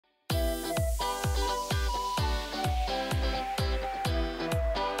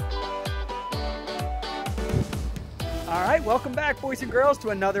All right, welcome back, boys and girls, to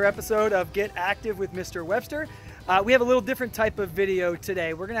another episode of Get Active with Mr. Webster. We have a little different type of video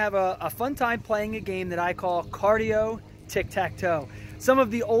today. We're going to have a fun time playing a game that I call Cardio Tic Tac Toe. Some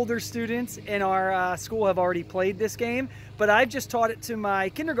of the older students in our school have already played this game, but I've just taught it to my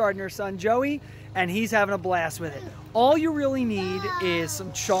kindergartner son, Joey, and he's having a blast with it. All you really need is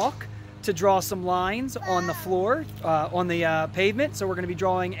some chalk to draw some lines on the floor, on the pavement. So we're going to be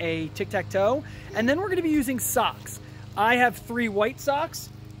drawing a tic-tac-toe, and then we're going to be using socks. I have 3 white socks.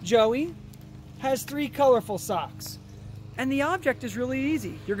 Joey has 3 colorful socks. And the object is really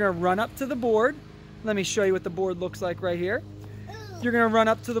easy. You're going to run up to the board. Let me show you what the board looks like right here. You're going to run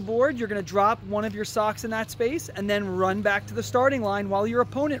up to the board. You're going to drop one of your socks in that space and then run back to the starting line while your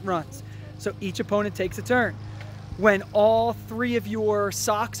opponent runs. So each opponent takes a turn. When all 3 of your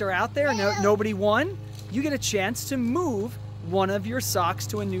socks are out there, nobody won, you get a chance to move one of your socks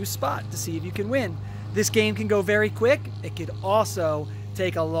to a new spot to see if you can win. This game can go very quick. It could also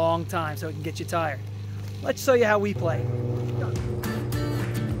take a long time, so it can get you tired. Let's show you how we play.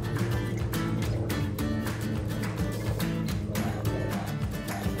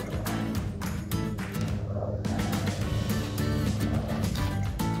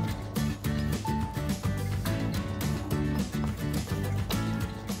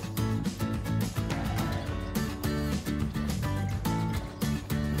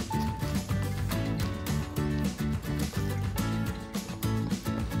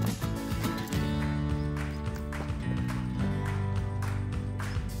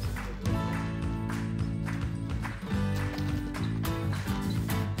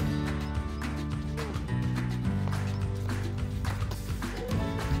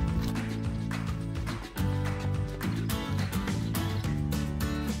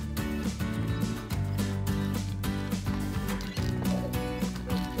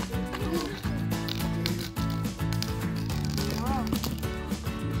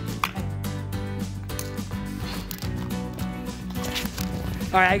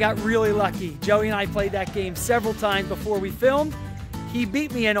 All right, I got really lucky. Joey and I played that game several times before we filmed. He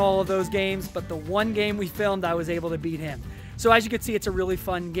beat me in all of those games, but the one game we filmed, I was able to beat him. So as you can see, it's a really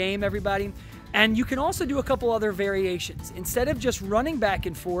fun game, everybody. And you can also do a couple other variations. Instead of just running back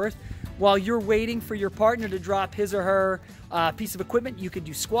and forth while you're waiting for your partner to drop his or her piece of equipment, you can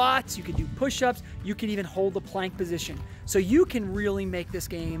do squats, you can do push-ups, you can even hold a plank position. So you can really make this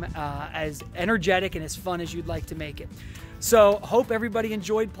game as energetic and as fun as you'd like to make it. So hope everybody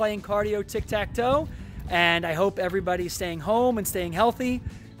enjoyed playing Cardio Tic-Tac-Toe, and I hope everybody's staying home and staying healthy,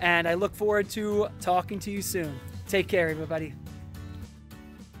 and I look forward to talking to you soon. Take care, everybody.